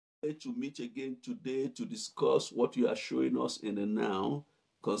To meet again today to discuss what you are showing us in the now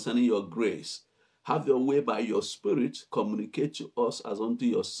concerning your grace. Have your way by your spirit, communicate to us as unto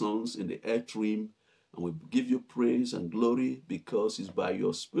your sons in the earth realm, and we give you praise and glory because it's by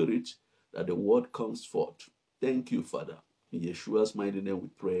your spirit that the word comes forth. Thank you, Father. In Yeshua's mighty name we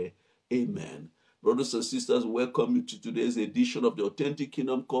pray. Amen. Brothers and sisters, welcome you to today's edition of the Authentic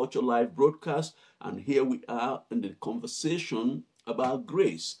Kingdom Culture Live broadcast. And here we are in the conversation about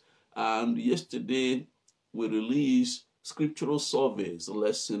grace. And yesterday we released scriptural surveys,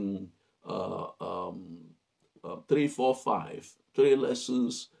 lesson 3, 4, 5, 3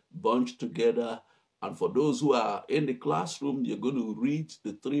 lessons bunched together. And for those who are in the classroom, you're going to read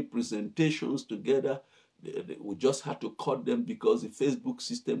the 3 presentations together. We just had to cut them because the Facebook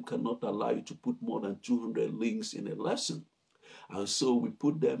system cannot allow you to put more than 200 links in a lesson. And so we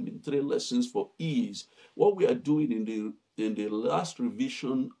put them in 3 lessons for ease. What we are doing in the last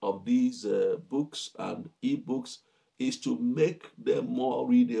revision of these books and ebooks is to make them more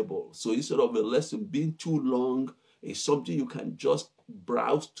readable. So instead of a lesson being too long, it's something you can just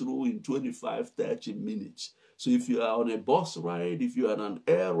browse through in 25, 30 minutes. So if you are on a bus ride, if you are on an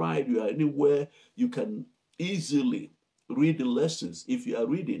air ride, you are anywhere, you can easily read the lessons. If you are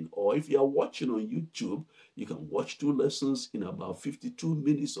reading or if you are watching on YouTube, you can watch 2 lessons in about 52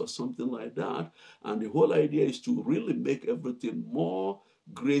 minutes or something like that. And the whole idea is to really make everything more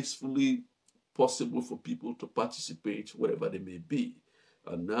gracefully possible for people to participate wherever they may be.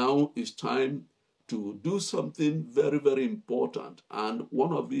 And now it's time to do something very, very important. And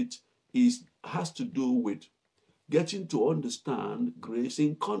one of it has to do with getting to understand grace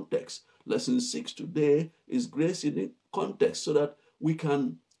in context. Lesson 6 today is grace in context, so that we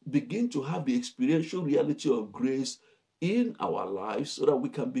can begin to have the experiential reality of grace in our lives, so that we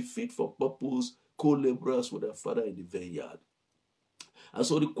can be fit for purpose, co-laborers with our Father in the vineyard. And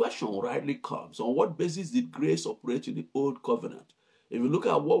so the question rightly comes, on what basis did grace operate in the Old Covenant? If you look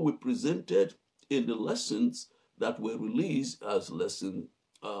at what we presented in the lessons that were released as lesson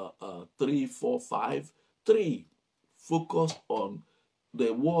 3, 4, 5, 3 focused on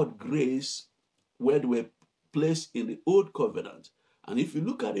the word grace where they were placed in the Old Covenant. And if you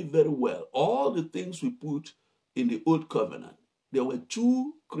look at it very well, all the things we put in the Old Covenant, there were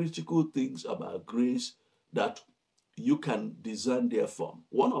 2 critical things about grace that you can discern therefrom.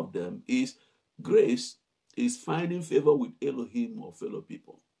 One of them is grace is finding favor with Elohim or fellow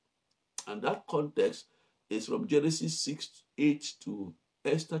people. And that context is from Genesis 6, 8 to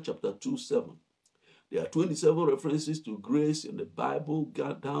Esther chapter 2, 7. There are 27 references to grace in the Bible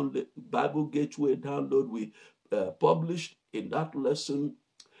Gateway download we published in that lesson.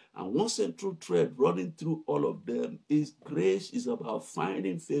 And one central thread running through all of them is grace is about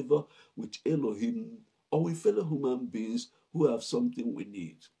finding favor with Elohim or with fellow human beings who have something we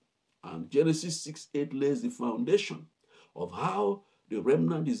need. And Genesis 6, 8 lays the foundation of how the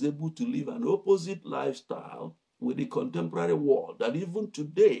remnant is able to live an opposite lifestyle with the contemporary world. That even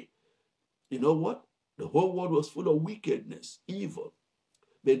today, you know what? The whole world was full of wickedness, evil.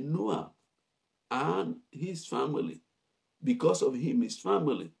 But Noah and his family, because of him, his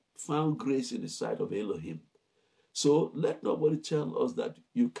family found grace in the sight of Elohim. So let nobody tell us that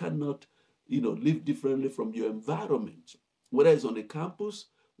you cannot, live differently from your environment. Whether it's on the campus,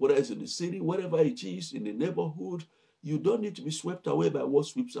 whether it's in the city, wherever it is, in the neighborhood, you don't need to be swept away by what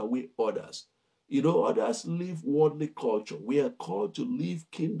sweeps away others. Others live worldly culture. We are called to live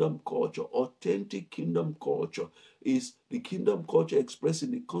kingdom culture. Authentic kingdom culture is the kingdom culture expressed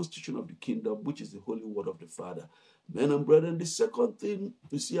in the constitution of the kingdom, which is the holy word of the Father. Men and brethren, the second thing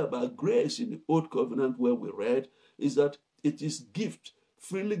we see about grace in the Old Covenant where we read is that it is gift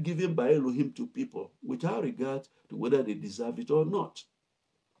freely given by Elohim to people without regard to whether they deserve it or not.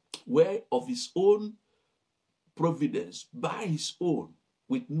 Where of his own providence, by his own,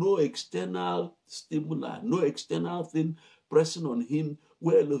 with no external stimuli, no external thing pressing on him,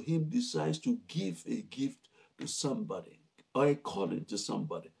 where Elohim decides to give a gift to somebody or a calling to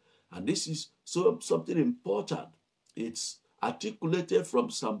somebody. And this is something important. It's articulated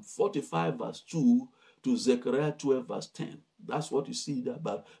from Psalm 45 verse 2 to Zechariah 12 verse 10. That's what you see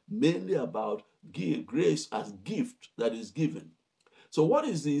about, mainly about grace as gift that is given. So what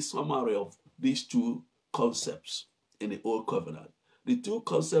is the summary of these 2 concepts in the Old Covenant? The 2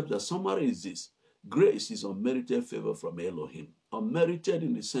 concepts, the summary is this. Grace is unmerited favor from Elohim. Unmerited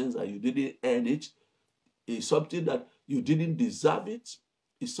in the sense that you didn't earn it. It's something that you didn't deserve it.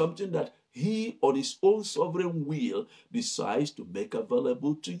 It's something that he, on his own sovereign will, decides to make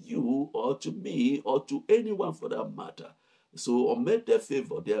available to you or to me or to anyone for that matter. So unmerited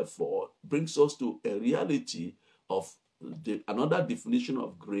favor, therefore, brings us to a reality of another definition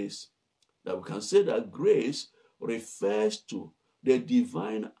of grace, that we can say that grace refers to the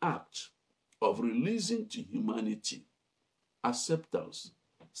divine act of releasing to humanity acceptance,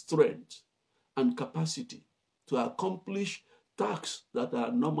 strength, and capacity to accomplish tasks that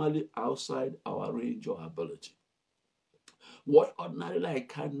are normally outside our range or ability. What ordinarily I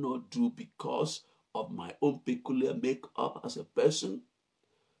cannot do because of my own peculiar makeup as a person,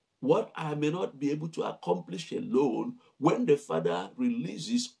 what I may not be able to accomplish alone, when the Father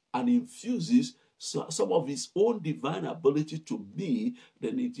releases and infuses some of his own divine ability to me,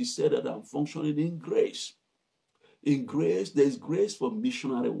 then it is said that I'm functioning in grace. In grace, there's grace for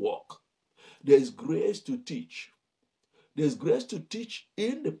missionary work. There's grace to teach. There's grace to teach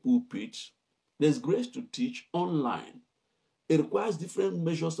in the pulpit. There's grace to teach online. It requires different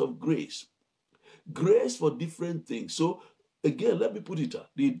measures of grace. Grace for different things. So, again, let me put it up.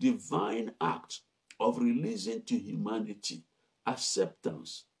 The divine act of releasing to humanity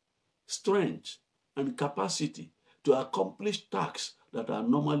acceptance, strength, and capacity to accomplish tasks that are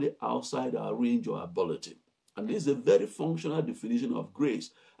normally outside our range or ability. And this is a very functional definition of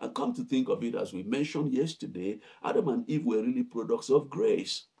grace. And come to think of it, as we mentioned yesterday, Adam and Eve were really products of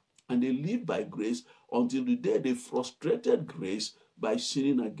grace. And they lived by grace until the day they frustrated grace by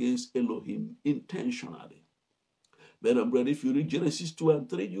sinning against Elohim intentionally. Men and brethren, if you read Genesis 2 and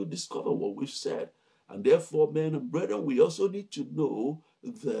 3, you discover what we've said. And therefore, men and brethren, we also need to know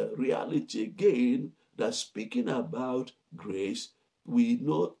the reality again, that speaking about grace, we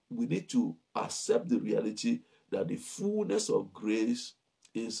need to accept the reality that the fullness of grace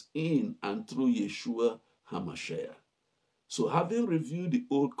is in and through Yeshua HaMashiach. So having reviewed the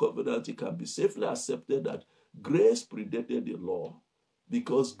old covenant, it can be safely accepted that grace predated the law,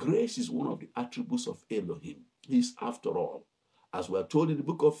 because grace is one of the attributes of Elohim. He is, after all, as we are told in the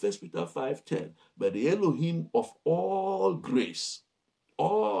book of 1 Peter 5:10, but the Elohim of all grace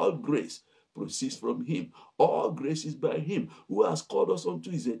proceeds from him. All grace is by him, who has called us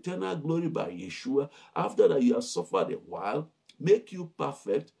unto his eternal glory by Yeshua, after that you have suffered a while, make you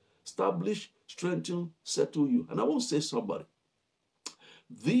perfect, establish, strengthen, settle you. And I want to say somebody,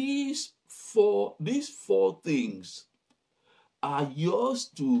 these four things are yours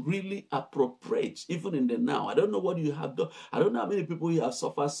to really appropriate, even in the now. I don't know what you have done. I don't know how many people here have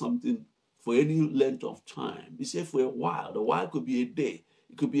suffered something for any length of time. You say for a while. The while could be a day.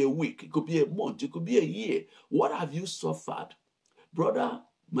 It could be a week. It could be a month. It could be a year. What have you suffered? Brother,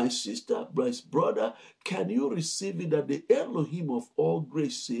 my sister, my brother, can you receive it that the Elohim of all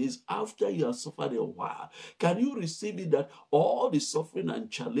grace says, after you have suffered a while, can you receive it that all the suffering and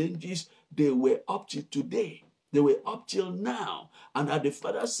challenges, they were up to today? They were up till now. And that the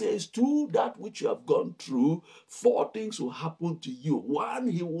Father says, through that which you have gone through, 4 things will happen to you. 1,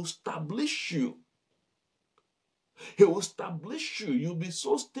 he will establish you. He will establish you. You'll be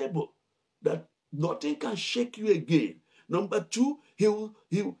so stable that nothing can shake you again. Number 2,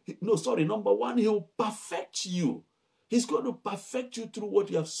 number 1, he will perfect you. He's going to perfect you through what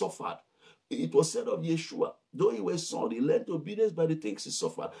you have suffered. It was said of Yeshua, though he was son, he learned obedience by the things he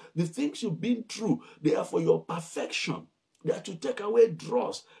suffered. The things you've been through, they are for your perfection. They are to take away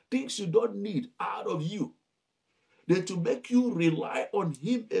dross, things you don't need out of you. They are to make you rely on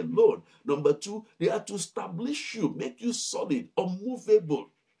him alone. Number 2, they are to establish you, make you solid, unmovable,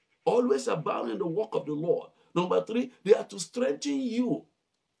 always abound in the work of the Lord. Number 3, they are to strengthen you.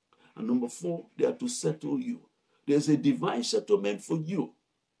 And number 4, they are to settle you. There's a divine settlement for you.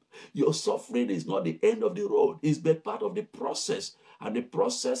 Your suffering is not the end of the road. It's but part of the process. And the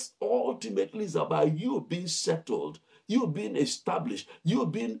process ultimately is about you being settled, you being established, you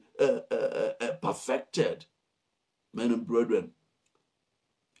being perfected. Men and brethren,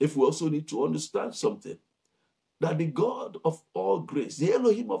 if we also need to understand something, that the God of all grace, the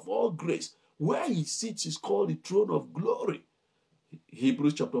Elohim of all grace, where he sits is called the throne of glory.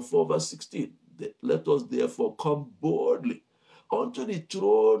 Hebrews chapter 4 verse 16. Let us therefore come boldly unto the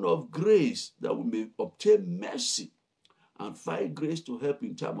throne of grace, that we may obtain mercy and find grace to help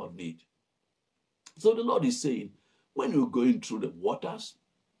in time of need. So the Lord is saying, when you're going through the waters,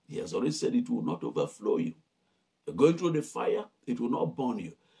 he has already said it will not overflow you. You're going through the fire, it will not burn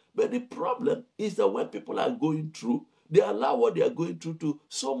you. But the problem is that when people are going through, they allow what they are going through to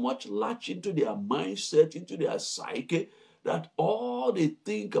so much latch into their mindset, into their psyche, that all they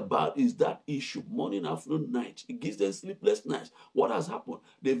think about is that issue, morning, afternoon, night. It gives them sleepless nights. What has happened?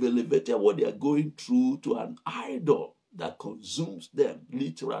 They've elevated what they are going through to an idol that consumes them,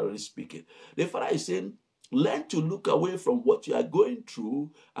 literally speaking. The Father is saying, learn to look away from what you are going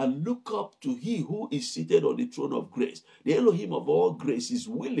through and look up to he who is seated on the throne of grace. The Elohim of all grace is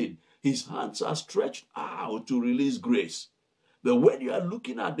willing His hands are stretched out to release grace. But when you are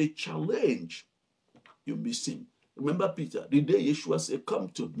looking at the challenge, you miss him. Remember Peter, the day Yeshua said, come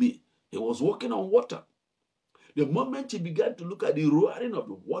to me. He was walking on water. The moment he began to look at the roaring of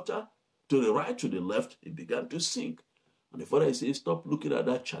the water to the right, to the left, he began to sink. And the Father said, stop looking at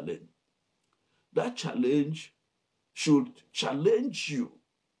that challenge. That challenge should challenge you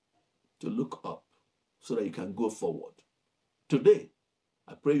to look up so that you can go forward. Today,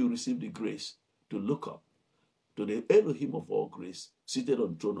 I pray you receive the grace to look up to the Elohim of all grace, seated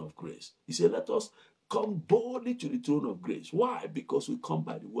on the throne of grace. He said, let us come boldly to the throne of grace. Why? Because we come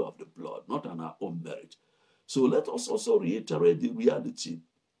by the way of the blood, not on our own merit. So let us also reiterate the reality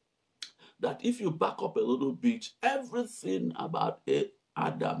that if you back up a little bit, everything about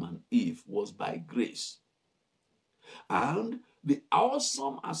Adam and Eve was by grace. And the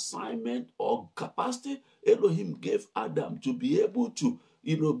awesome assignment or capacity Elohim gave Adam to be able to,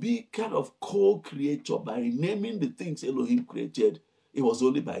 be kind of co-creator by naming the things Elohim created, it was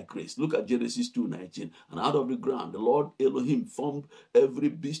only by grace. Look at Genesis 2:19. And out of the ground, the Lord Elohim formed every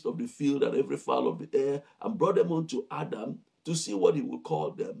beast of the field and every fowl of the air and brought them unto Adam to see what he would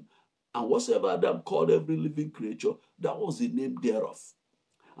call them. And whatsoever Adam called every living creature, that was the name thereof.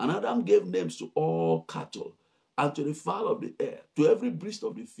 And Adam gave names to all cattle and to the fowl of the air, to every beast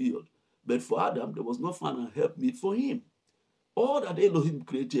of the field. But for Adam, there was no found a helpmeet for him. All that Elohim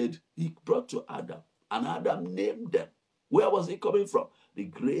created, he brought to Adam. And Adam named them. Where was he coming from? The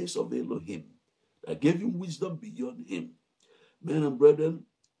grace of Elohim that gave him wisdom beyond him. Men and brethren,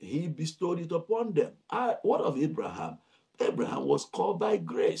 he bestowed it upon them. What of Abraham? Abraham was called by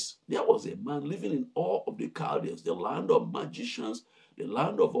grace. There was a man living in awe of the Chaldeans, the land of magicians, the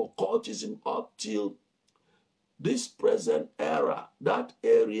land of occultism, up till this present era. That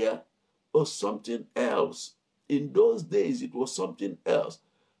area was something else. In those days, it was something else.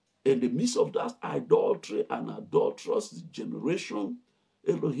 In the midst of that idolatry and adulterous generation,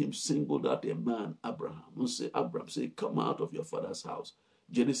 Elohim singled out a man, Abraham, and said, Abraham, say, come out of your father's house.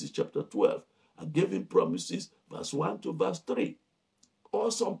 Genesis chapter 12. And gave him promises, verse 1 to verse 3.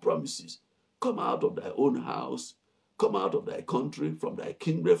 Awesome promises. Come out of thy own house, come out of thy country, from thy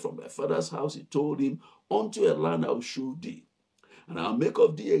kindred, from thy father's house, he told him, unto a land I will show thee. And I'll make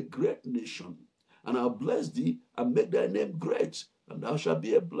of thee a great nation, and I'll bless thee, and make thy name great, and thou shalt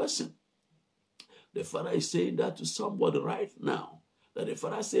be a blessing. The Father is saying that to somebody right now, that the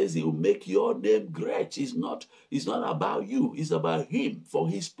Father says he will make your name great. It's not about you. It's about him for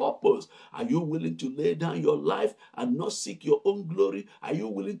his purpose. Are you willing to lay down your life and not seek your own glory? Are you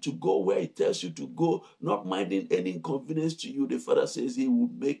willing to go where he tells you to go, not minding any inconvenience to you? The Father says he will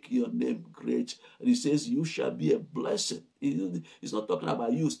make your name great. And he says you shall be a blessing. He's not talking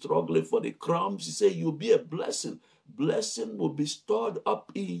about you struggling for the crumbs. He says you'll be a blessing. Blessing will be stored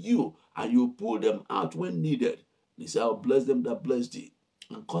up in you, and you pull them out when needed. He said, I'll bless them that bless thee,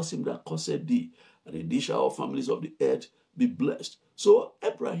 and curse him that curseth thee. And in thee shall all families of the earth be blessed. So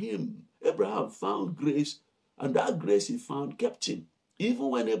Abraham found grace, and that grace he found kept him. Even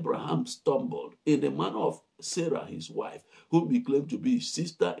when Abraham stumbled in the manner of Sarah, his wife, whom he claimed to be his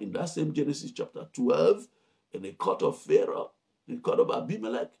sister, in that same Genesis chapter 12, in the court of Pharaoh, in the court of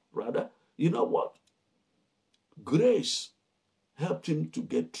Abimelech, rather, you know what? Grace helped him to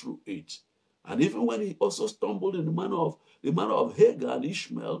get through it. And even when he also stumbled in the manner of Hagar and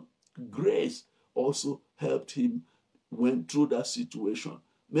Ishmael, grace also helped him went through that situation.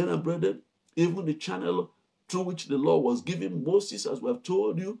 Men and brethren, even the channel through which the law was given Moses, as we have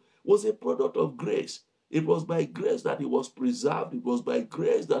told you, was a product of grace. It was by grace that he was preserved. It was by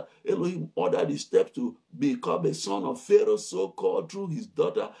grace that Elohim ordered his steps to become a son of Pharaoh, so-called through his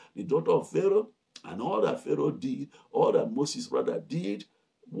daughter, the daughter of Pharaoh. And all that Pharaoh did, all that Moses rather did,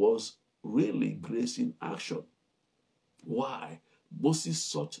 was really grace in action. Why? Moses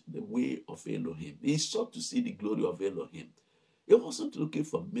sought the way of Elohim. He sought to see the glory of Elohim. He wasn't looking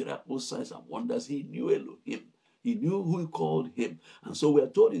for miracles, signs, and wonders. He knew Elohim. He knew who he called him. And so we are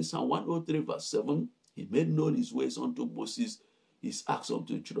told in Psalm 103 verse 7, he made known his ways unto Moses, his acts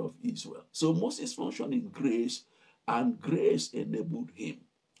unto the children of Israel. So Moses functioned in grace, and grace enabled him.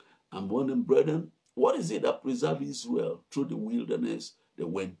 And brethren, what is it that preserved Israel through the wilderness they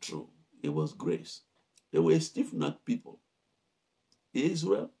went through? It was grace. They were a stiff-necked people.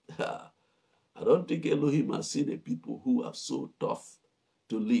 Israel, I don't think Elohim has seen a people who are so tough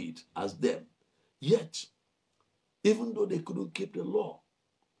to lead as them. Yet, even though they couldn't keep the law,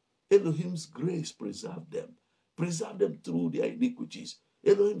 Elohim's grace preserved them through their iniquities.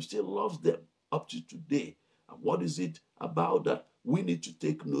 Elohim still loves them up to today. And what is it about that we need to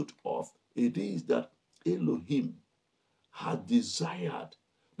take note of? It is that Elohim had desired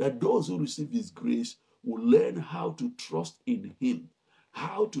that those who receive his grace will learn how to trust in him,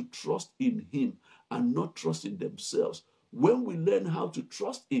 how to trust in him and not trust in themselves. When we learn how to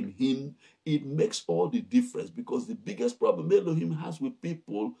trust in him, it makes all the difference, because the biggest problem Elohim has with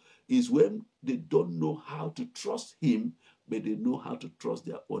people is when they don't know how to trust him, but they know how to trust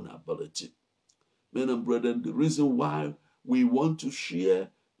their own ability. Men and brethren, the reason why we want to share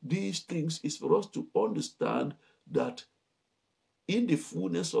these things is for us to understand that in the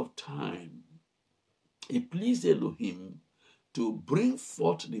fullness of time, it pleased Elohim to bring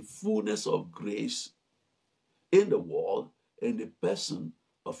forth the fullness of grace in the world in the person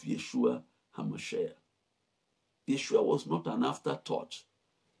of Yeshua HaMashiach. Yeshua was not an afterthought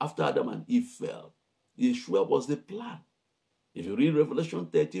after Adam and Eve fell. Yeshua was the plan. If you read Revelation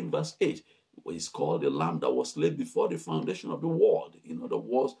 13 verse 8, it's called the Lamb that was slain before the foundation of the world. In other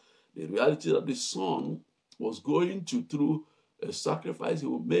words, the reality that the Son was going to, through a sacrifice he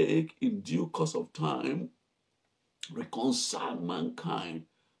will make in due course of time, reconcile mankind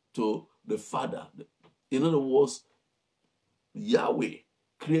to the Father. In other words, Yahweh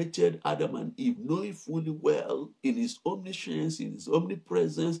created Adam and Eve, knowing fully well in his omniscience, in his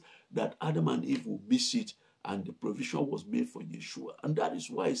omnipresence, that Adam and Eve will miss it, and the provision was made for Yeshua. And that is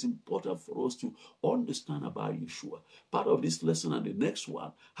why it's important for us to understand about Yeshua. Part of this lesson and the next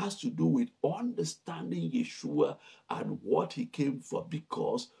one has to do with understanding Yeshua and what he came for,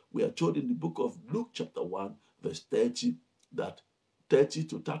 because we are told in the book of Luke chapter 1 verse 30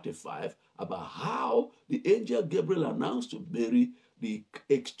 to 35 about how the angel Gabriel announced to Mary the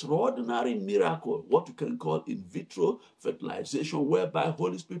extraordinary miracle, what you can call in vitro fertilization, whereby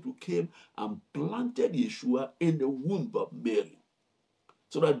Holy Spirit came and planted Yeshua in the womb of Mary,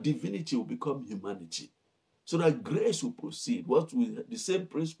 so that divinity will become humanity, so that grace will proceed. What we, the same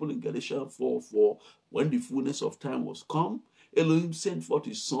principle in Galatians 4:4, when the fullness of time was come, Elohim sent forth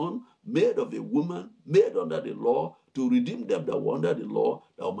his Son, made of a woman, made under the law, to redeem them that were under the law,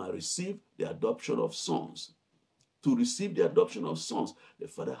 that we might receive the adoption of sons. To receive the adoption of sons, the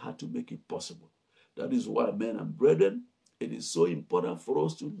Father had to make it possible. That is why, men and brethren, it is so important for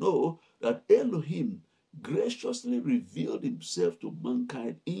us to know that Elohim graciously revealed himself to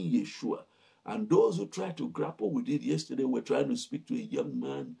mankind in Yeshua. And those who tried to grapple with it yesterday were trying to speak to a young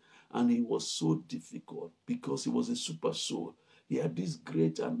man, and it was so difficult because he was a super soul. He had this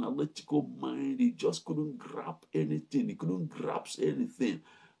great analytical mind. He just couldn't grasp anything. He couldn't grasp anything.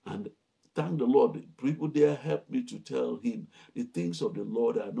 And thank the Lord, people there helped me to tell him the things of the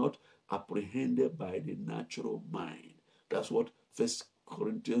Lord are not apprehended by the natural mind. That's what 1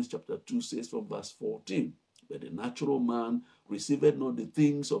 Corinthians chapter 2 says from verse 14. But the natural man receiveth not the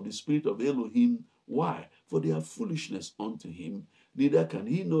things of the Spirit of Elohim. Why? For they are foolishness unto him. Neither can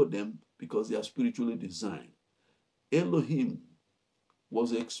he know them, because they are spiritually designed. Elohim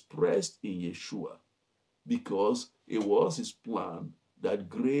was expressed in Yeshua because it was his plan that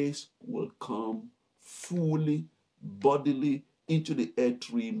grace will come fully, bodily into the earth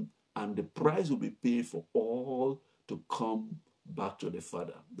realm, and the price will be paid for all to come back to the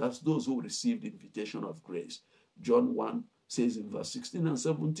Father. That's those who receive the invitation of grace. John 1 says in verse 16 and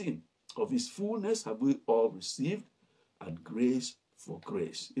 17, of his fullness have we all received, and grace for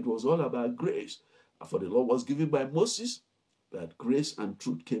grace. It was all about grace. For the law was given by Moses, but grace and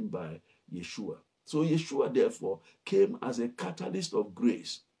truth came by Yeshua. So Yeshua, therefore, came as a catalyst of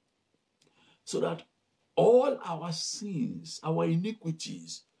grace, so that all our sins, our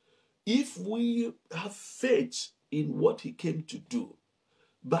iniquities, if we have faith in what he came to do,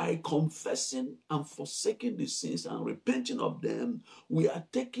 by confessing and forsaking the sins and repenting of them, we are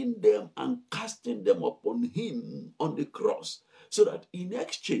taking them and casting them upon him on the cross, so that in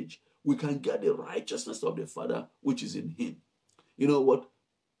exchange, we can get the righteousness of the Father which is in him. You know what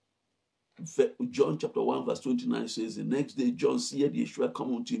John chapter 1 verse 29 says? The next day John seeth Yeshua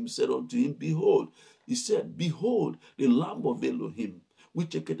come unto him, said unto him, behold, he said, behold, the Lamb of Elohim, which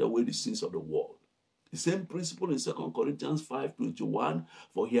taketh away the sins of the world. The same principle in 2 Corinthians 5:21,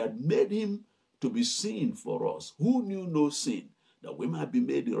 for he had made him to be sin for us, who knew no sin, that we might be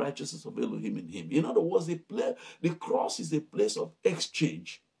made the righteousness of Elohim in him. In other words, the cross is a place of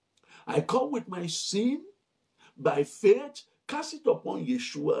exchange. I come with my sin by faith, cast it upon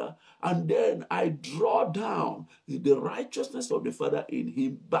Yeshua, and then I draw down the righteousness of the Father in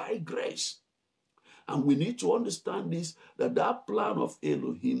him by grace. And we need to understand this, that plan of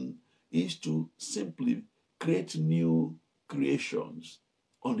Elohim is to simply create new creations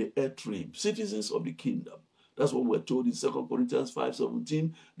on the earth realm, citizens of the kingdom. That's what we're told in 2 Corinthians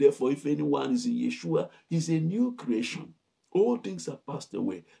 5:17. Therefore, if anyone is in Yeshua, he's a new creation. All things are passed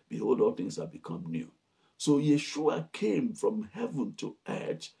away. Behold, all things have become new. So Yeshua came from heaven to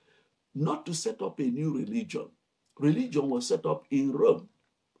earth not to set up a new religion. Religion was set up in Rome.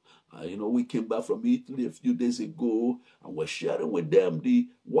 We came back from Italy a few days ago and we're sharing with them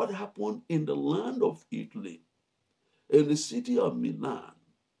what happened in the land of Italy, in the city of Milan,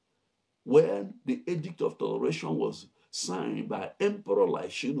 when the Edict of Toleration was signed by Emperor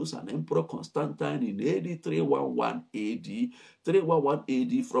Licinius and Emperor Constantine in AD 311 AD. 311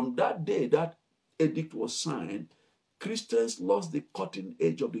 AD, from that day that edict was signed, Christians lost the cutting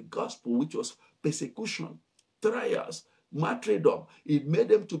edge of the gospel, which was persecution, trials, martyrdom. It made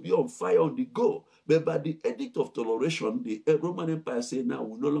them to be on fire on the go. But by the Edict of Toleration, the Roman Empire said, now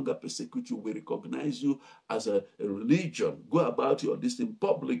we no longer persecute you. We recognize you as a religion. Go about your this thing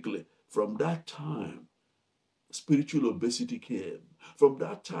publicly. From that time, spiritual obesity came. From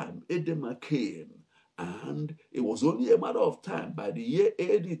that time, edema came. And it was only a matter of time. By the year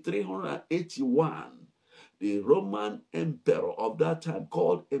AD 381, the Roman emperor of that time,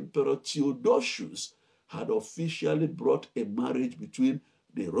 called Emperor Theodosius, had officially brought a marriage between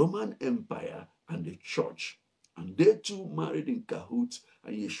the Roman Empire and the church. And they two married in cahoots,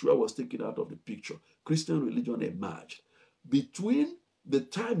 and Yeshua was taken out of the picture. Christian religion emerged. Between the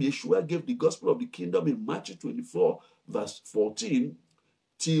time Yeshua gave the gospel of the kingdom in Matthew 24, verse 14,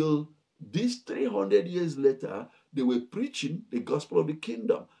 till this 300 years later, they were preaching the gospel of the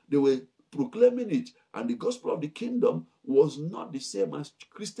kingdom. They were proclaiming it, and the gospel of the kingdom was not the same as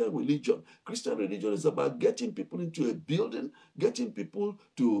Christian religion. Christian religion is about getting people into a building, getting people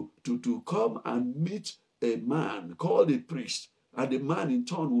to come and meet a man called a priest, and the man in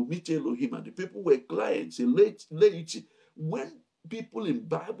turn will meet Elohim, and the people were clients, a laity. When people in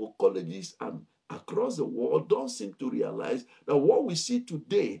Bible colleges and across the world don't seem to realize that what we see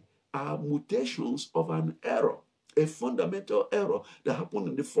today are mutations of an error, a fundamental error that happened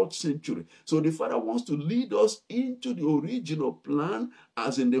in the 4th century. So the Father wants to lead us into the original plan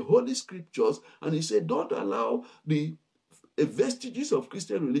as in the Holy Scriptures, and he said, don't allow the vestiges of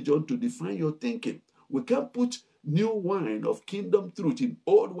Christian religion to define your thinking. We can't put new wine of kingdom truth in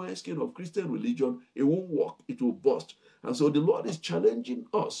old wineskin of Christian religion. It won't work. It will burst. And so the Lord is challenging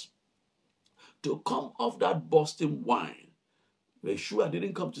us to come off that bursting wine. Yeshua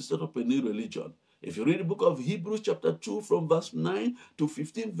didn't come to set up a new religion. If you read the book of Hebrews chapter 2 from verse 9 to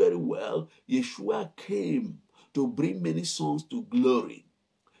 15 very well, Yeshua came to bring many sons to glory.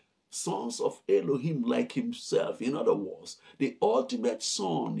 Sons of Elohim like himself. In other words, the ultimate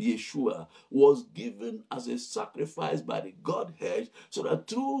son, Yeshua, was given as a sacrifice by the Godhead so that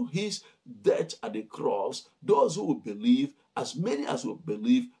through his death at the cross, those who will believe, as many as will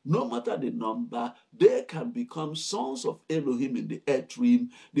believe, no matter the number, they can become sons of Elohim in the earth realm.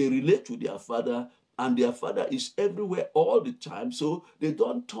 They relate to their Father, and their Father is everywhere all the time, so they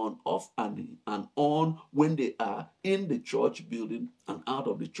don't turn off and on when they are in the church building and out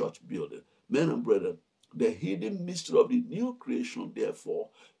of the church building. Men and brethren, the hidden mystery of the new creation, therefore,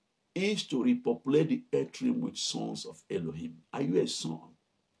 is to repopulate the earth realm with sons of Elohim. Are you a son?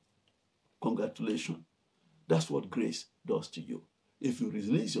 Congratulations. That's what grace does to you. If you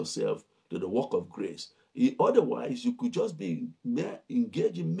release yourself to the work of grace, otherwise you could just be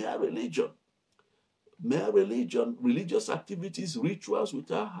engaged in mere religion. Mere religion, religious activities, rituals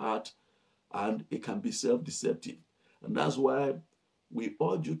without heart, and it can be self-deceptive. And that's why we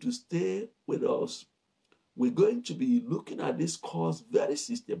urge you to stay with us. We're going to be looking at this course very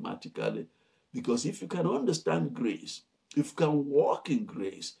systematically, because if you can understand grace, if you can walk in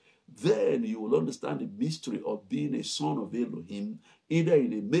grace, then you will understand the mystery of being a son of Elohim, either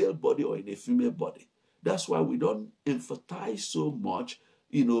in a male body or in a female body. That's why we don't emphasize so much,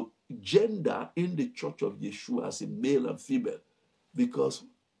 gender in the church of Yeshua as a male and female, because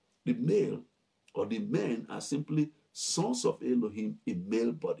the male or the men are simply sons of Elohim in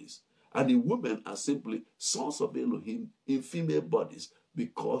male bodies, and the women are simply sons of Elohim in female bodies,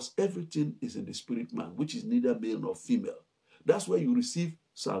 because everything is in the spirit man, which is neither male nor female. That's where you receive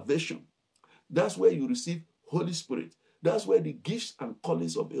salvation. That's where you receive Holy Spirit. That's where the gifts and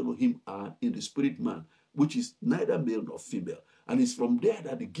callings of Elohim are in the spirit man, which is neither male nor female. And it's from there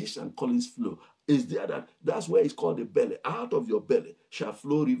that the gifts and callings flow. It's there that's where it's called the belly. Out of your belly shall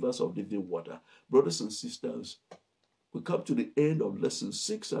flow rivers of living water. Brothers and sisters, we come to the end of lesson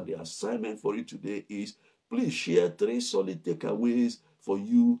 6, and the assignment for you today is, please share 3 solid takeaways for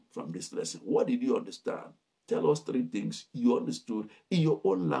you from this lesson. What did you understand? Tell us 3 things you understood in your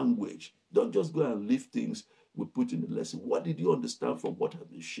own language. Don't just go and leave things we put in the lesson. What did you understand from what has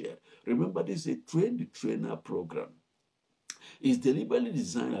been shared? Remember, this is a train the trainer program. It's deliberately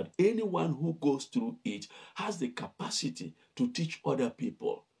designed that anyone who goes through it has the capacity to teach other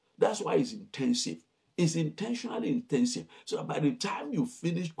people. That's why it's intensive. It's intentionally intensive. So by the time you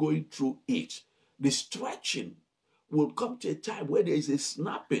finish going through it, the stretching will come to a time where there is a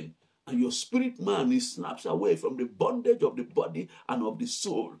snapping, and your spirit man snaps away from the bondage of the body and of the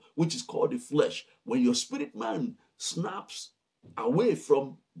soul, which is called the flesh. When your spirit man snaps away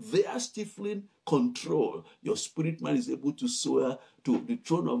from their stifling control, your spirit man is able to soar to the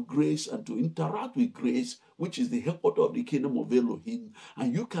throne of grace and to interact with grace, which is the headquarters of the kingdom of Elohim.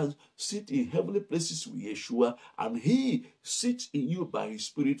 And you can sit in heavenly places with Yeshua, and he sits in you by his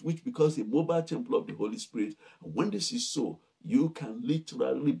spirit, which becomes a mobile temple of the Holy Spirit. And when this is so, you can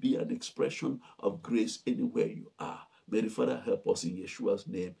literally be an expression of grace anywhere you are. May the Father help us in Yeshua's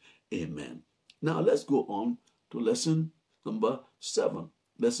name. Amen. Now let's go on to lesson number 7.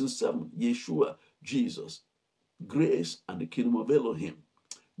 Lesson 7, Yeshua, Jesus, grace and the kingdom of Elohim.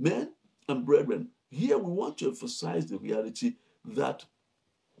 Men and brethren, here we want to emphasize the reality that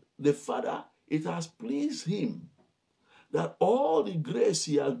the Father, it has pleased him that all the grace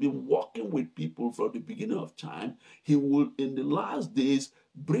he has been working with people from the beginning of time, he will in the last days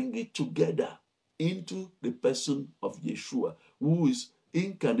bring it together into the person of Yeshua, who is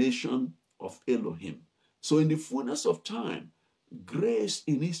incarnation of Elohim. So in the fullness of time, grace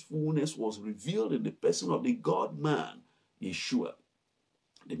in his fullness was revealed in the person of the God-man, Yeshua.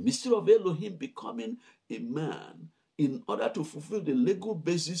 The mystery of Elohim becoming a man in order to fulfill the legal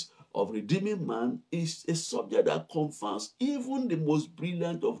basis of redeeming man is a subject that confounds even the most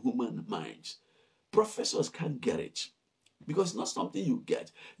brilliant of human minds. Professors can't get it because it's not something you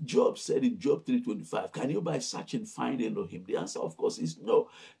get. Job said in Job 3:25, can you by searching find Elohim? The answer, of course, is no.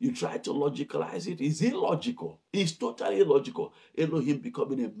 You try to logicalize it, it's illogical. It's totally illogical. Elohim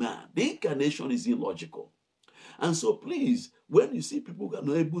becoming a man. The incarnation is illogical. And so please, when you see people who are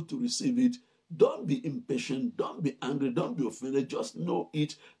not able to receive it, don't be impatient, don't be angry, don't be offended. Just know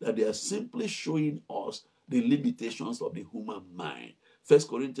it that they are simply showing us the limitations of the human mind. 1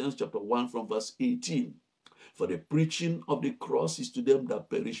 Corinthians chapter 1 from verse 18. For the preaching of the cross is to them that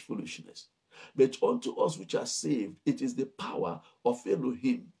perish foolishness. But unto us which are saved, it is the power of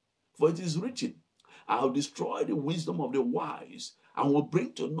Elohim. For it is written, I will destroy the wisdom of the wise and will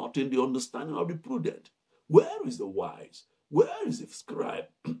bring to nothing the understanding of the prudent. Where is the wise? Where is the scribe?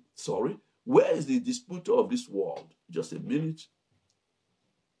 Sorry. Where is the disputer of this world? Just a minute.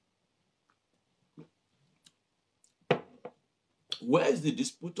 Where is the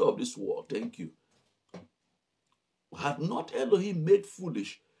disputer of this world? Thank you. Had not Elohim made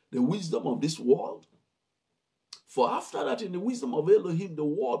foolish the wisdom of this world? For after that, in the wisdom of Elohim, the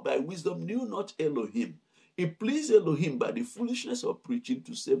world by wisdom knew not Elohim. It pleased Elohim by the foolishness of preaching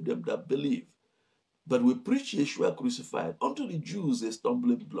to save them that believe. But we preach Yeshua crucified, unto the Jews a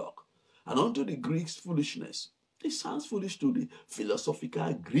stumbling block, and unto the Greeks foolishness. It sounds foolish to the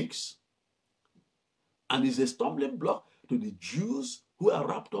philosophical Greeks, and is a stumbling block to the Jews who are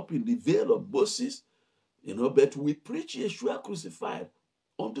wrapped up in the veil of Moses. But we preach Yeshua crucified,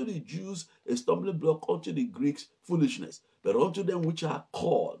 unto the Jews a stumbling block, unto the Greeks foolishness. But unto them which are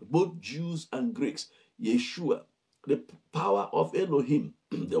called, both Jews and Greeks, Yeshua, the power of Elohim,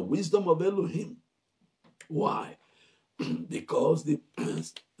 the wisdom of Elohim. Why? Because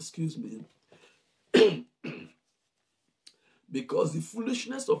because the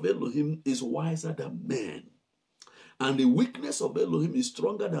foolishness of Elohim is wiser than men, and the weakness of Elohim is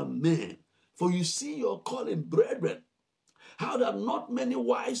stronger than men. For you see your calling, brethren, how that not many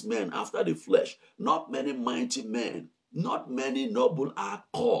wise men after the flesh, not many mighty men, not many noble are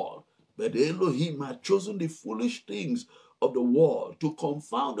called, but Elohim had chosen the foolish things of the world to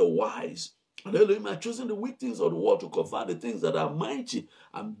confound the wise. And Elohim had chosen the weak things of the world to confound the things that are mighty,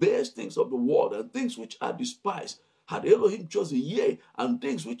 and base things of the world and things which are despised. Had Elohim chosen, yea, and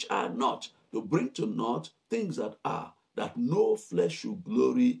things which are not, to bring to naught things that are, that no flesh should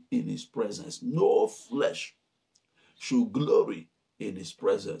glory in his presence. No flesh should glory in his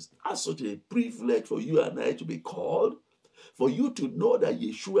presence. That's such a privilege for you and I to be called, for you to know that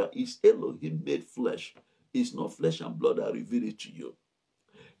Yeshua is Elohim made flesh. It's not flesh and blood that reveal it to you.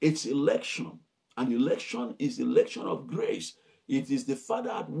 It's election, and election is election of grace. It is the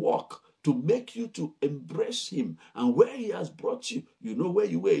Father at work to make you to embrace him, and where he has brought you. You know where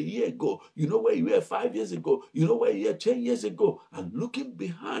you were a year ago, you know where you were 5 years ago, you know where you were 10 years ago, and looking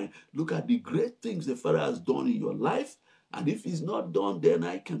behind, look at the great things the Father has done in your life. And if he's not done, then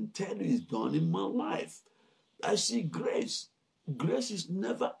I can tell you he's done in my life. I see grace. Grace is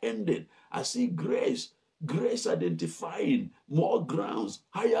never ending. I see grace identifying more grounds,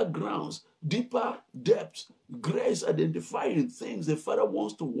 higher grounds, deeper depths. Grace identifying things the Father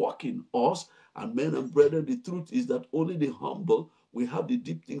wants to work in us. And men and brethren, the truth is that only the humble we have the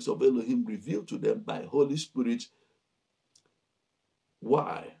deep things of Elohim revealed to them by Holy Spirit.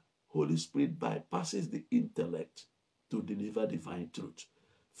 Why? Holy Spirit bypasses the intellect to deliver divine truth.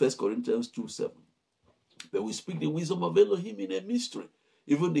 1 Corinthians 2:7. But we speak the wisdom of Elohim in a mystery,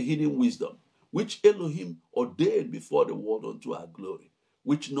 even the hidden wisdom, which Elohim ordained before the world unto our glory,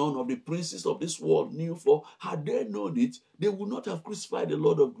 which none of the princes of this world knew, for had they known it, they would not have crucified the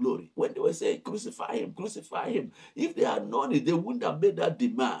Lord of glory. When they were saying, crucify him, crucify him, if they had known it, they wouldn't have made that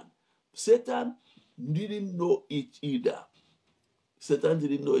demand. Satan didn't know it either. Satan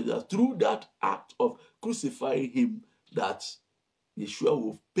didn't know it that through that act of crucifying him, that Yeshua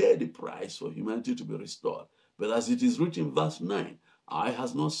will pay the price for humanity to be restored. But as it is written, verse 9, eye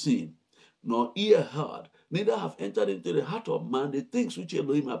has not seen, nor ear heard, neither have entered into the heart of man the things which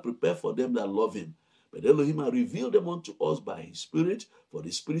Elohim hath prepared for them that love him. But Elohim hath revealed them unto us by his Spirit, for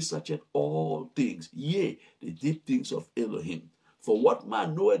the Spirit searcheth all things, yea, the deep things of Elohim. For what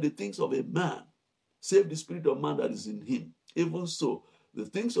man knoweth the things of a man, save the spirit of man that is in him? Even so, the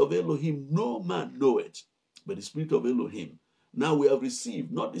things of Elohim no man knoweth, but the Spirit of Elohim. Now we have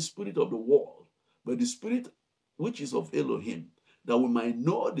received not the spirit of the world, but the Spirit which is of Elohim, that we might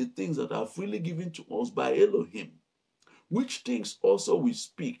know the things that are freely given to us by Elohim, which things also we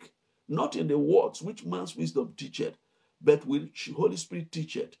speak, not in the words which man's wisdom teacheth, but which Holy Spirit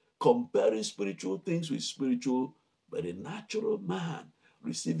teacheth, comparing spiritual things with spiritual. But a natural man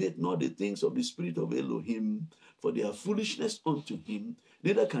receiveth not the things of the Spirit of Elohim, for they are foolishness unto him,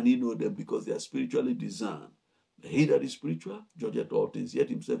 neither can he know them, because they are spiritually discerned. He that is spiritual judgeth all things, yet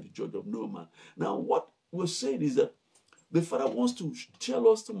himself is judge of no man. Now what we're saying is that the Father wants to tell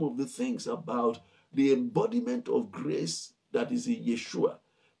us some of the things about the embodiment of grace that is in Yeshua.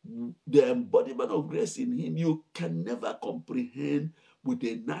 The embodiment of grace in him, you can never comprehend with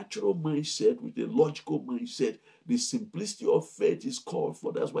a natural mindset, with a logical mindset. The simplicity of faith is called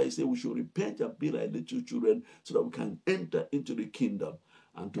for. That's why he said we should repent and be like little children so that we can enter into the kingdom.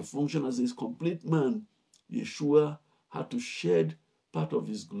 And to function as a complete man, Yeshua had to shed part of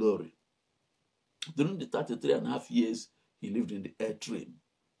his glory. During the 33.5 years he lived in the earth realm,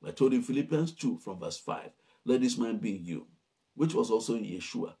 I told in Philippians 2 from verse 5, let this mind be in you, which was also in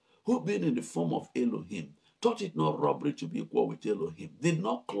Yeshua, who being in the form of Elohim, thought it not robbery to be equal with Elohim, did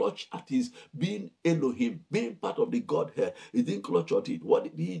not clutch at his being Elohim, being part of the Godhead. He didn't clutch at it. What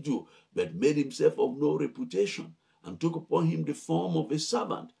did he do? But made himself of no reputation, and took upon him the form of a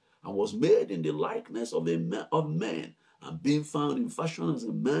servant, and was made in the likeness of men. And being found in fashion as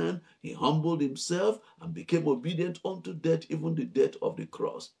a man, he humbled himself and became obedient unto death, even the death of the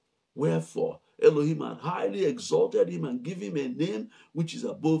cross. Wherefore Elohim had highly exalted him and given him a name which is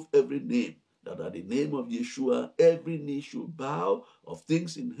above every name, that at the name of Yeshua every knee should bow, of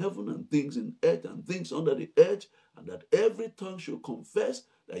things in heaven and things in earth and things under the earth, and that every tongue should confess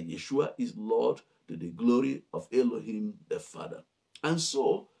that Yeshua is Lord, to the glory of Elohim the Father. And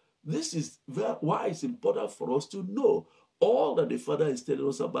so this is why it's important for us to know all that the Father is telling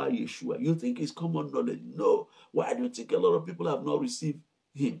us about Yeshua. You think it's common knowledge? No. Why do you think a lot of people have not received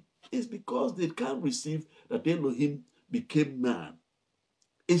him? It's because they can't receive that Elohim became man.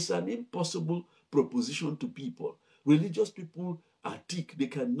 It's an impossible proposition to people. Religious people are thick. They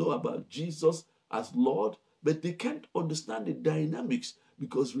can know about Jesus as Lord, but they can't understand the dynamics,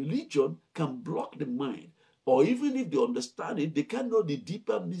 because religion can block the mind. Or even if they understand it, they can't know the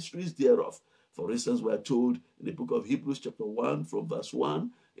deeper mysteries thereof. For instance, we are told in the book of Hebrews chapter 1 from verse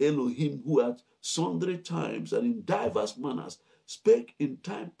 1, Elohim, who at sundry times and in diverse manners spake in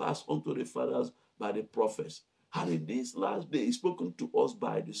time past unto the fathers by the prophets, had in these last days spoken to us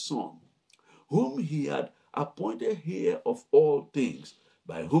by the Son, whom he had appointed heir of all things,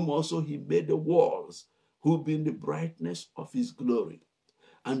 by whom also he made the worlds, who being the brightness of his glory,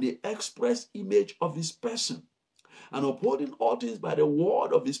 and the express image of his person, and upholding all things by the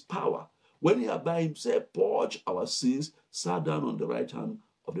word of his power, when he had by himself purged our sins, sat down on the right hand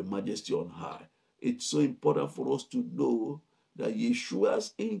of the Majesty on high. It's so important for us to know that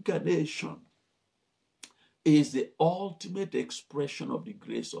Yeshua's incarnation is the ultimate expression of the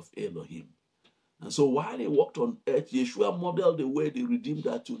grace of Elohim. And so while he walked on earth, Yeshua modeled the way the Redeemed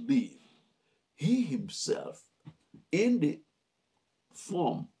are to live. He himself, in the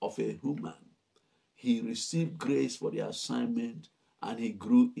form of a human, he received grace for the assignment, and he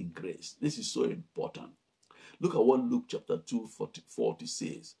grew in grace. This is so important. Look at what Luke chapter 2, 40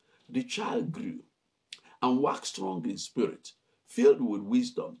 says. The child grew and waxed strong in spirit, filled with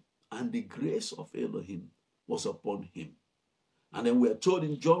wisdom, and the grace of Elohim was upon him. And then we are told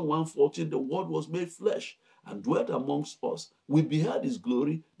in John 1:14, the word was made flesh and dwelt amongst us. We beheld his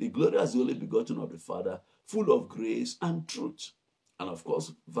glory, the glory as the only begotten of the Father, full of grace and truth. And of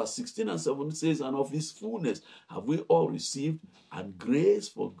course, verse 16 and 17 says, and of his fullness have we all received, and grace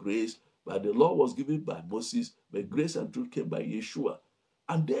for grace. But the law was given by Moses, but grace and truth came by Yeshua.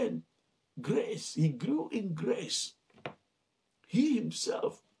 And then grace, he grew in grace. He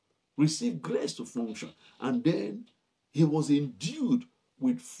himself received grace to function. And then he was endued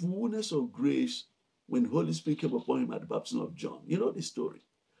with fullness of grace when the Holy Spirit came upon him at the baptism of John. You know the story.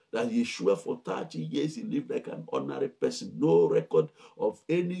 That Yeshua for 30 years, he lived like an ordinary person. No record of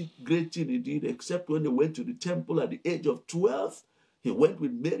any great thing he did, except when they went to the temple at the age of 12. He went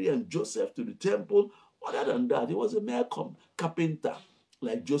with Mary and Joseph to the temple. Other than that, he was a mere carpenter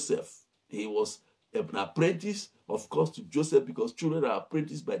like Joseph. He was an apprentice, of course, to Joseph, because children are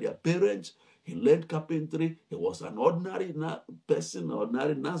apprenticed by their parents. He learned carpentry. He was an ordinary person,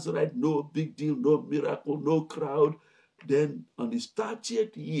 ordinary Nazarite, no big deal, no miracle, no crowd. Then on his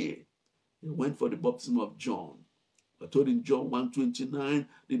 30th year, he went for the baptism of John. I told in John 1:29,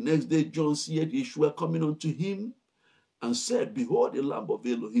 the next day John seeth Yeshua coming unto him and said, behold, the Lamb of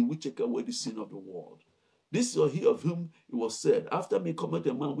Elohim, which take away the sin of the world. This is he of whom it was said, after me cometh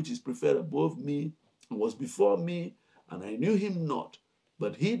a man which is preferred above me, and was before me, and I knew him not.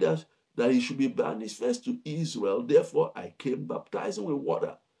 But he that he should be banished first to Israel, therefore I came baptizing with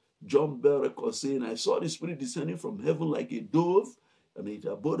water. John bare record saying, I saw the Spirit descending from heaven like a dove, and it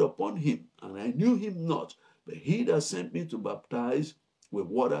abode upon him, and I knew him not. But he that sent me to baptize with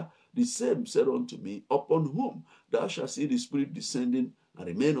water, the same said unto me, upon whom thou shalt see the Spirit descending and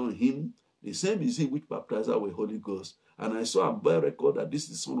remain on him, the same is he which baptizeth with Holy Ghost. And I saw and bear record that this is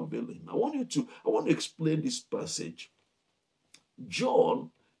the Son of Elohim. I want to explain this passage. John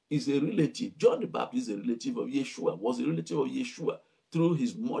is a relative. John the Baptist is a relative of Yeshua, was a relative of Yeshua through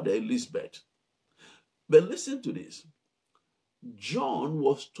his mother Elizabeth. But listen to this. John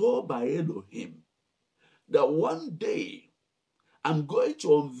was told by Elohim that one day I'm going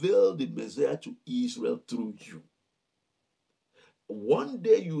to unveil the Messiah to Israel through you. One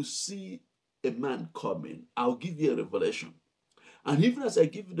day you see a man coming, I'll give you a revelation. And even as I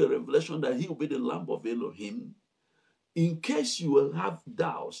give you the revelation that he will be the Lamb of Elohim, in case you will have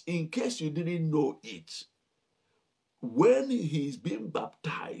doubts, in case you didn't know it, when he is being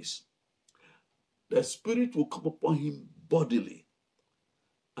baptized, the Spirit will come upon him bodily.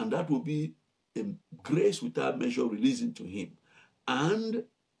 And that will be a grace without measure releasing to him. And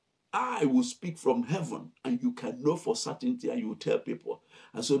I will speak from heaven, and you can know for certainty, and you will tell people.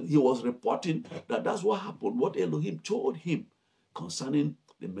 And so he was reporting that that's what happened, what Elohim told him concerning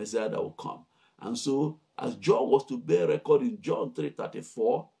the Messiah that will come. And so, as John was to bear record in John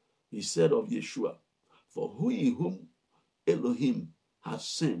 3:34, he said of Yeshua, for whom Elohim has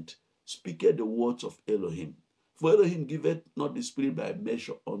sent, speaketh the words of Elohim. For Elohim giveth not the Spirit by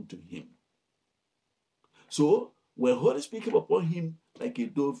measure unto him. So, when Holy Spirit came upon him like a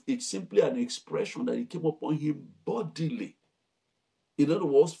dove, it's simply an expression that it came upon him bodily. In other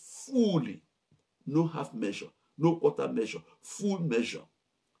words, fully. No half measure, no quarter measure, full measure.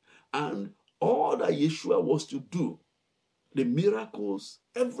 And all that Yeshua was to do, the miracles,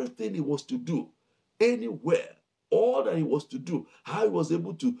 everything he was to do, anywhere, all that he was to do, how he was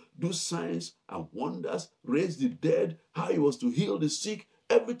able to do signs and wonders, raise the dead, how he was to heal the sick,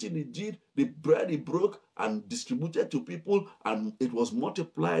 everything he did, the bread he broke and distributed to people, and it was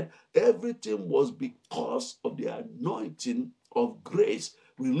multiplied. Everything was because of the anointing of grace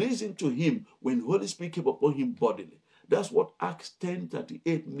releasing to him when Holy Spirit came upon him bodily. That's what Acts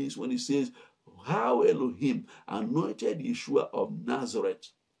 10:38 means when he says, how Elohim anointed Yeshua of Nazareth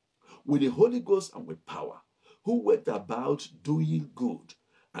with the Holy Ghost and with power, who went about doing good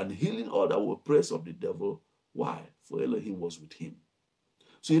and healing all that were oppressed of the devil. Why? For Elohim was with him.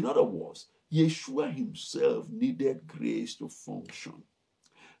 So in other words, Yeshua himself needed grace to function.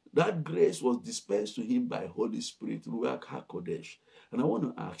 That grace was dispensed to him by Holy Spirit, Ruach HaKodesh. And I want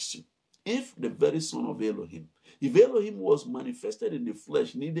to ask you, if the very Son of Elohim, if Elohim was manifested in the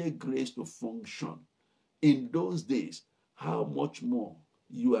flesh, needed grace to function in those days, how much more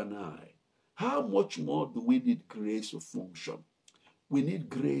you and I? How much more do we need grace to function? We need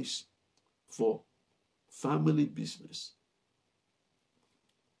grace for family business,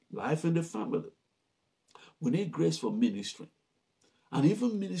 life in the family. We need grace for ministry. And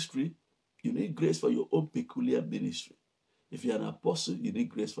even ministry, you need grace for your own peculiar ministry. If you're an apostle, you need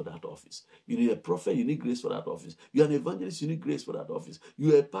grace for that office. You need a prophet, you need grace for that office. You're an evangelist, you need grace for that office.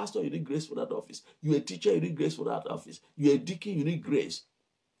 You're a pastor, you need grace for that office. You're a teacher, you need grace for that office. You're a deacon, you need grace.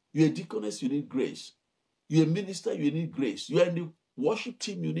 You're a deaconess, you need grace. You're a minister, you need grace. You're in the worship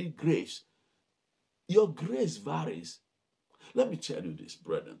team, you need grace. Your grace varies. Let me tell you this,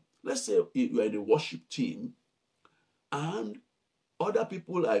 brethren. Let's say you're in a worship team, and Other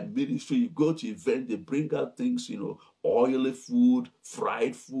people are in ministry, you go to event, they bring out things, oily food,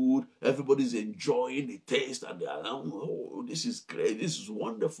 fried food. Everybody's enjoying the taste and they are, oh, this is great, this is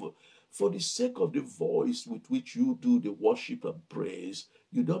wonderful. For the sake of the voice with which you do the worship and praise,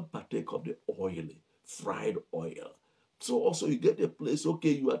 you don't partake of the oily, fried oil. So also you get a place, okay,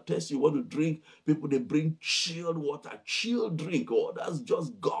 you are thirsty, you want to drink. People, they bring chilled water, chilled drink. Oh, that's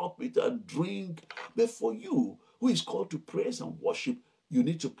just gulp it and drink. But for you, who is called to praise and worship, you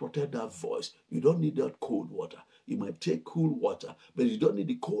need to protect that voice. You don't need that cold water. You might take cool water, but you don't need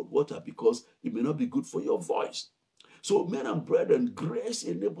the cold water because it may not be good for your voice. So, men and brethren, grace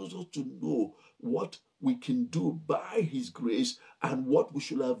enables us to know what we can do by His grace and what we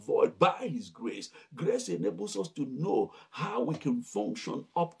should avoid by His grace. Grace enables us to know how we can function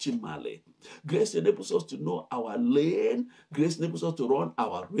optimally. Grace enables us to know our lane. Grace enables us to run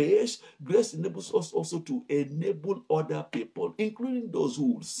our race. Grace enables us also to enable other people, including those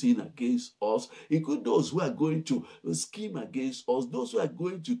who will sin against us, including those who are going to scheme against us, those who are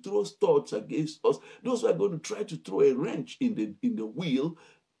going to throw thoughts against us, those who are going to try to throw a wrench in the wheel.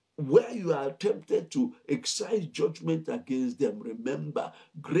 Where you are tempted to exercise judgment against them, remember,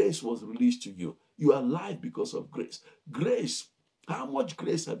 grace was released to you. You are alive because of grace. Grace, how much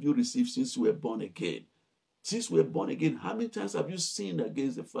grace have you received since you were born again? Since we were born again, how many times have you sinned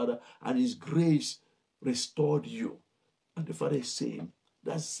against the Father and His grace restored you? And the Father is saying,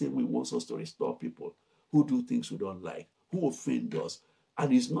 that's the same way He wants us to restore people who do things we don't like, who offend us.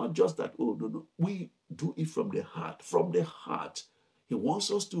 And it's not just that, oh, no. We do it from the heart. From the heart. He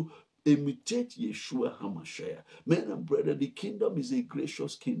wants us to imitate Yeshua HaMashiach. Men and brethren, the kingdom is a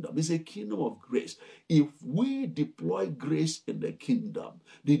gracious kingdom. It's a kingdom of grace. If we deploy grace in the kingdom,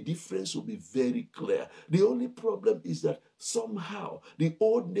 the difference will be very clear. The only problem is that somehow the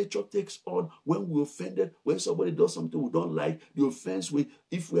old nature takes on when we're offended, when somebody does something we don't like, the offense,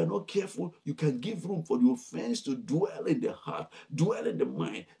 if we are not careful, you can give room for the offense to dwell in the heart, dwell in the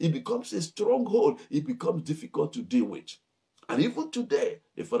mind. It becomes a stronghold. It becomes difficult to deal with. And even today,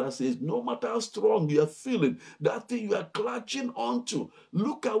 the Father says, no matter how strong you are feeling, that thing you are clutching onto,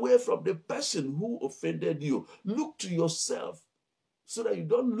 look away from the person who offended you. Look to yourself so that you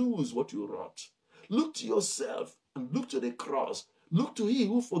don't lose what you wrought. Look to yourself and look to the cross. Look to He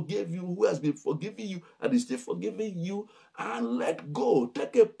who forgave you, who has been forgiving you and is still forgiving you, and let go.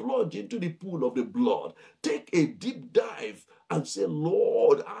 Take a plunge into the pool of the blood. Take a deep dive and say,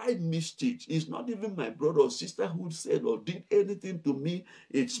 Lord, I missed it. It's not even my brother or sister who said or did anything to me.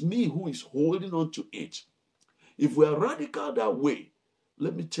 It's me who is holding on to it. If we are radical that way,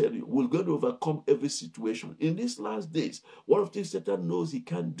 let me tell you, we're going to overcome every situation. In these last days, one of the things Satan knows he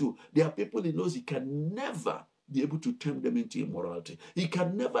can't do, there are people he knows he can never be able to tempt them into immorality. He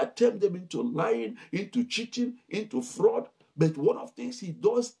can never tempt them into lying, into cheating, into fraud. But one of the things he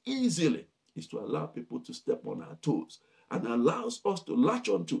does easily is to allow people to step on our toes and allows us to latch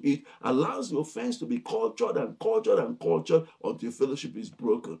onto it, allows the offense to be cultured and cultured and cultured until fellowship is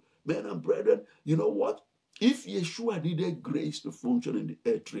broken. Men and brethren, you know what? If Yeshua needed grace to function in the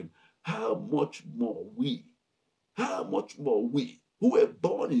earth realm, how much more we, who were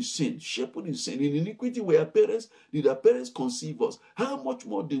born in sin, shaped in sin, in iniquity, did our parents conceive us? How much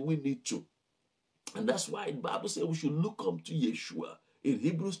more do we need to? And that's why the Bible says we should look up to Yeshua in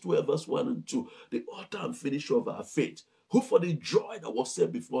Hebrews 12, verse 1 and 2, the author and finisher of our faith, who for the joy that was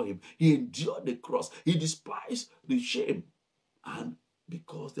set before him, he endured the cross. He despised the shame. And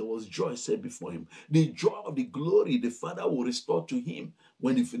because there was joy set before him, the joy of the glory the Father will restore to him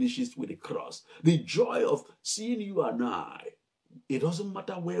when he finishes with the cross. The joy of seeing you and I. It doesn't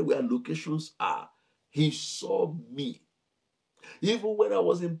matter where our locations are. He saw me. Even when I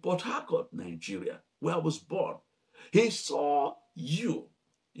was in Port Harcourt, Nigeria, where I was born, he saw you.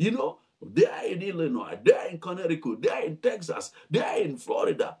 You know, there in Illinois, there in Connecticut, there in Texas, there in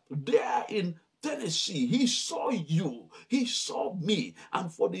Florida, there in Tennessee. He saw you. He saw me.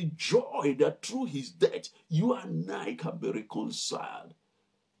 And for the joy that through his death, you and I can be reconciled,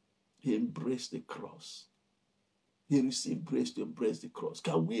 he embraced the cross. He received grace to embrace the cross.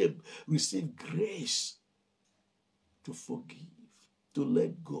 Can we receive grace to forgive, to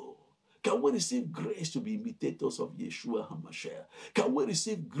let go? Can we receive grace to be imitators of Yeshua HaMashiach? Can we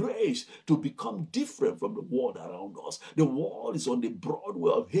receive grace to become different from the world around us? The world is on the broad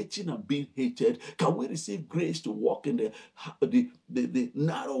way of hating and being hated. Can we receive grace to walk in the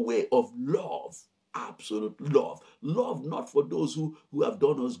narrow way of love? Absolute love. Love not for those who have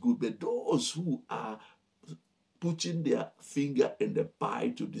done us good, but those who are putting their finger in the pie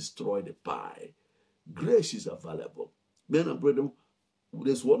to destroy the pie. Grace is available. Men and brethren,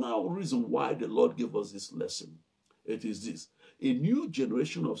 there's one reason why the Lord gave us this lesson. It is this. a new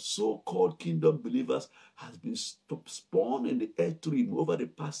generation of so-called kingdom believers has been spawned in the earth realm over the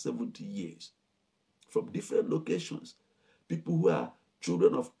past 70 years from different locations. People who are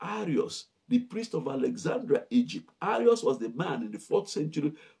children of Arius, the priest of Alexandria, Egypt. Arius was the man in the 4th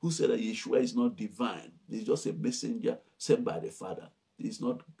century who said that Yeshua is not divine. He's just a messenger sent by the Father. He's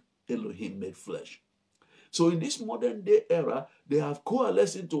not Elohim made flesh. So in this modern day era, they have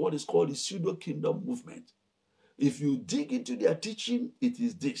coalesced into what is called the pseudo-kingdom movement. If you dig into their teaching, it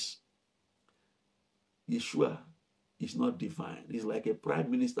is this. Yeshua is not divine. He's like a prime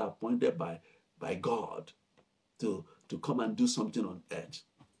minister appointed by God to come and do something on earth.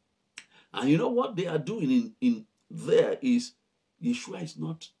 And you know what they are doing in there is Yeshua is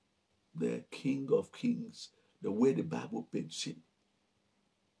not the King of Kings the way the Bible paints him.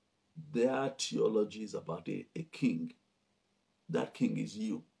 Their theology is about a king. That king is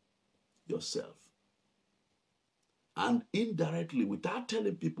you, yourself. And indirectly, without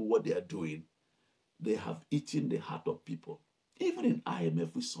telling people what they are doing, they have eaten the heart of people. Even in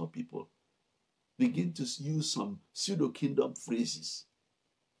IMF, we saw people begin to use some pseudo-kingdom phrases.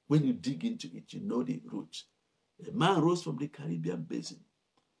 When you dig into it, you know the roots. A man rose from the Caribbean basin,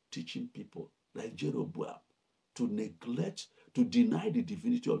 teaching people like Jeroboam to neglect, to deny the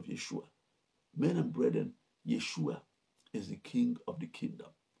divinity of Yeshua. Men and brethren, Yeshua is the king of the kingdom.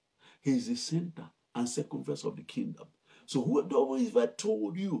 He is the center and circumference of the kingdom. So whoever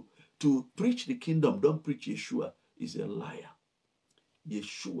told you to preach the kingdom, don't preach Yeshua, is a liar.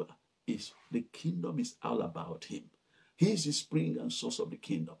 Yeshua is, the kingdom is all about him. He is the spring and source of the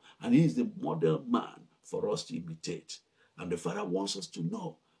kingdom. And he is the model man for us to imitate. And the Father wants us to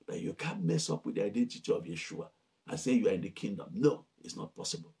know that you can't mess up with the identity of Yeshua and say you are in the kingdom. No, it's not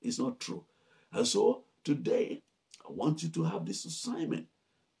possible. It's not true. And so today, I want you to have this assignment.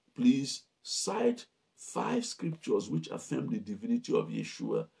 Please cite 5 scriptures which affirm the divinity of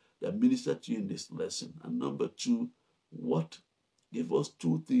Yeshua that minister to you in this lesson. And number 2, give us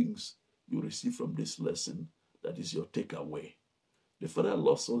 2 things you receive from this lesson that is your takeaway. The Father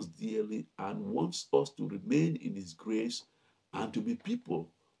loves us dearly and wants us to remain in his grace and to be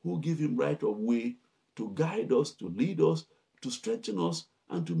people who give him right of way, to guide us, to lead us, to strengthen us,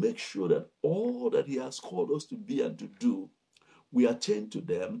 and to make sure that all that he has called us to be and to do, we attend to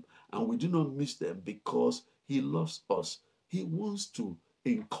them and we do not miss them because he loves us. He wants to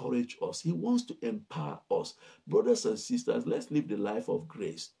encourage us. He wants to empower us. Brothers and sisters, let's live the life of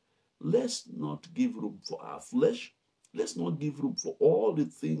grace. Let's not give room for our flesh. Let's not give room for all the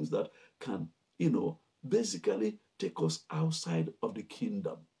things that can, basically take us outside of the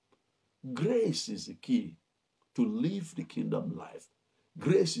kingdom. Grace is the key to live the kingdom life.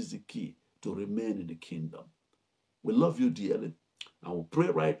 Grace is the key to remain in the kingdom. We love you dearly. I will pray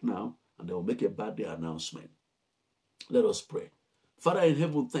right now, and I will make a birthday announcement. Let us pray. Father in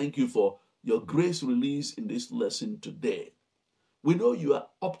heaven, thank you for your grace released in this lesson today. We know you are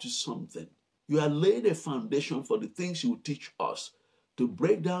up to something. You are laying a foundation for the things you will teach us to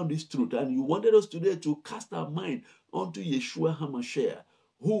break down this truth. And you wanted us today to cast our mind onto Yeshua HaMashiach,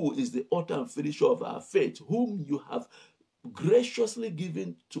 who is the author and finisher of our faith, whom you have graciously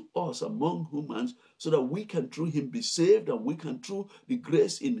given to us among humans so that we can through him be saved and we can through the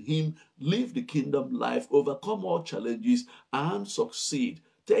grace in him live the kingdom life, overcome all challenges and succeed.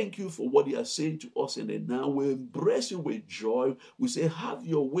 Thank you for what you are saying to us in the now. We embrace you with joy. We say, have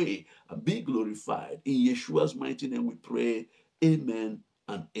your way and be glorified. In Yeshua's mighty name we pray. Amen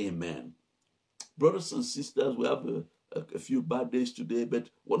and amen. Brothers and sisters, we have a few birthdays today, but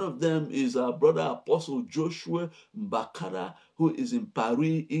one of them is our brother Apostle Joshua Mbakara, who is in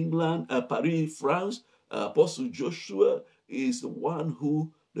Paris, England, Paris, France. Apostle Joshua is the one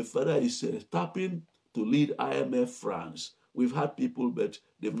who the Father is tapping to lead IMF France. We've had people, but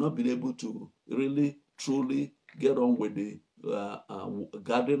they've not been able to really, truly get on with the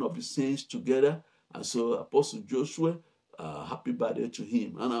gathering of the saints together. And so Apostle Joshua, happy birthday to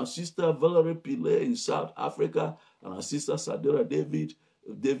him. And our sister Valerie Pillay in South Africa, and our sister Sadera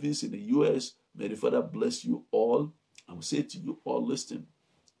Davis in the US, may the Father bless you all. I will say to you all, listen,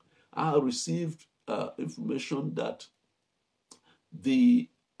 I received information that the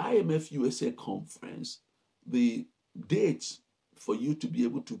IMF USA conference, the dates for you to be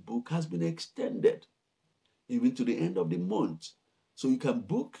able to book has been extended even to the end of the month. So you can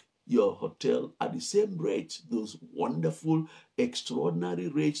book your hotel at the same rate. Those wonderful, extraordinary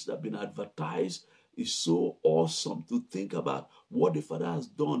rates that have been advertised is so awesome to think about what the Father has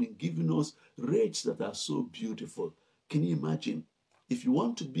done in giving us rates that are so beautiful. Can you imagine? If you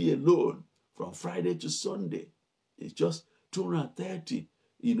want to be alone from Friday to Sunday, it's just $230.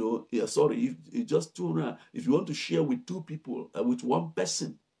 Yeah, sorry, if it's just 200, if you want to share with two people, with one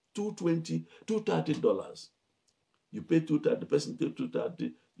person, $230. You pay 230, the person take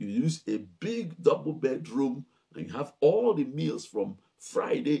 230, you use a big double bedroom, and you have all the meals from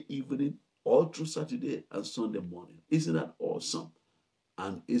Friday evening all through Saturday and Sunday morning. Isn't that awesome?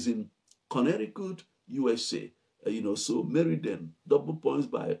 And is in Connecticut, USA. So Meriden,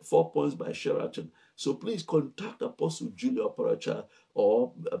 4 points by Sheraton. So please contact Apostle Julia Paracha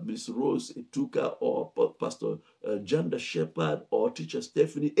or Miss Rose Ituka or Pastor Janda Shepherd or Teacher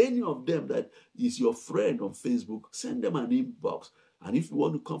Stephanie, any of them that is your friend on Facebook, send them an inbox. And if you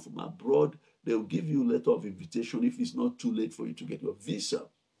want to come from abroad, they'll give you a letter of invitation if it's not too late for you to get your visa.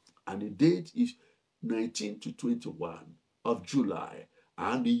 And the date is 19 to 21 of July.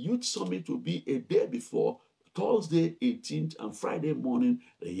 And the youth summit will be a day before, Thursday 18th, and Friday morning.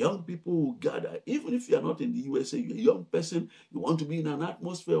 The young people will gather. Even if you are not in the USA, you're a young person, you want to be in an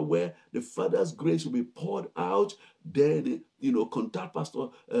atmosphere where the Father's grace will be poured out, then, contact Pastor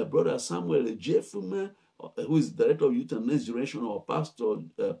Brother Samuel J. Fuman, who is the director of Youth and Next Generation, or Pastor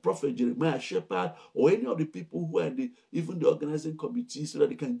Prophet Jeremiah Shepherd, or any of the people who are even the organizing committee, so that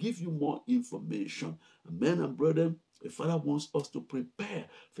they can give you more information. Men and brethren, the Father wants us to prepare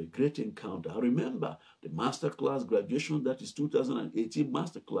for a great encounter. Remember, the masterclass graduation, that is 2018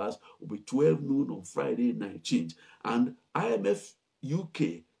 masterclass, will be 12 noon on Friday 19th. And IMF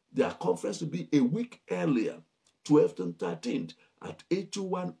UK, their conference will be a week earlier, 12th and 13th, at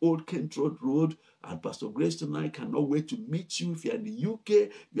 821 Old Kent Road. And Pastor Grace and I cannot wait to meet you. If you're in the UK,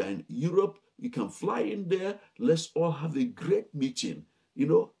 you're in Europe, you can fly in there. Let's all have a great meeting,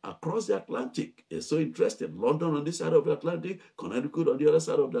 across the Atlantic. It's so interesting. London on this side of the Atlantic, Connecticut on the other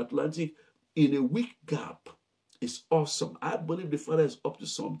side of the Atlantic, in a week gap. It's awesome. I believe the Father is up to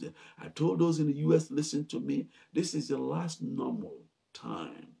something. I told those in the US, listen to me. This is the last normal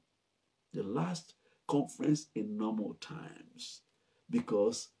time. The last conference in normal times.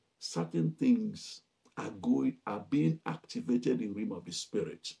 Because certain things are being activated in the realm of the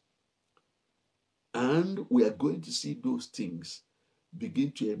Spirit. And we are going to see those things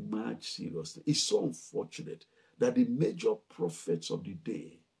begin to emerge seriously. It's so unfortunate that the major prophets of the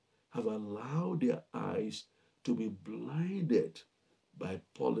day have allowed their eyes to be blinded by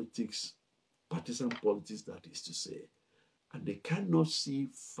politics, partisan politics, that is to say, and they cannot see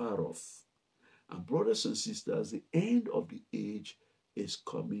far off. And brothers and sisters, the end of the age is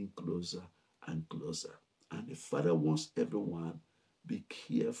coming closer and closer. And the Father wants everyone, be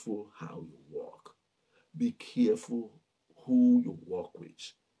careful how you walk. Be careful who you walk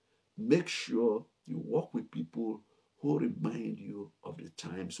with. Make sure you walk with people who remind you of the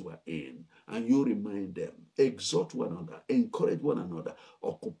times we're in, and you remind them. Exhort one another, encourage one another,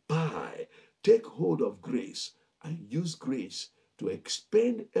 occupy, take hold of grace, and use grace to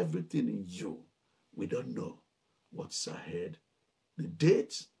expend everything in you. We don't know what's ahead, the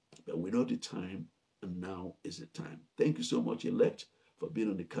date, but we know the time, and now is the time. Thank you so much, elect, for being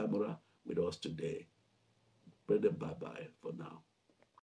on the camera with us today. Brother, bye-bye for now.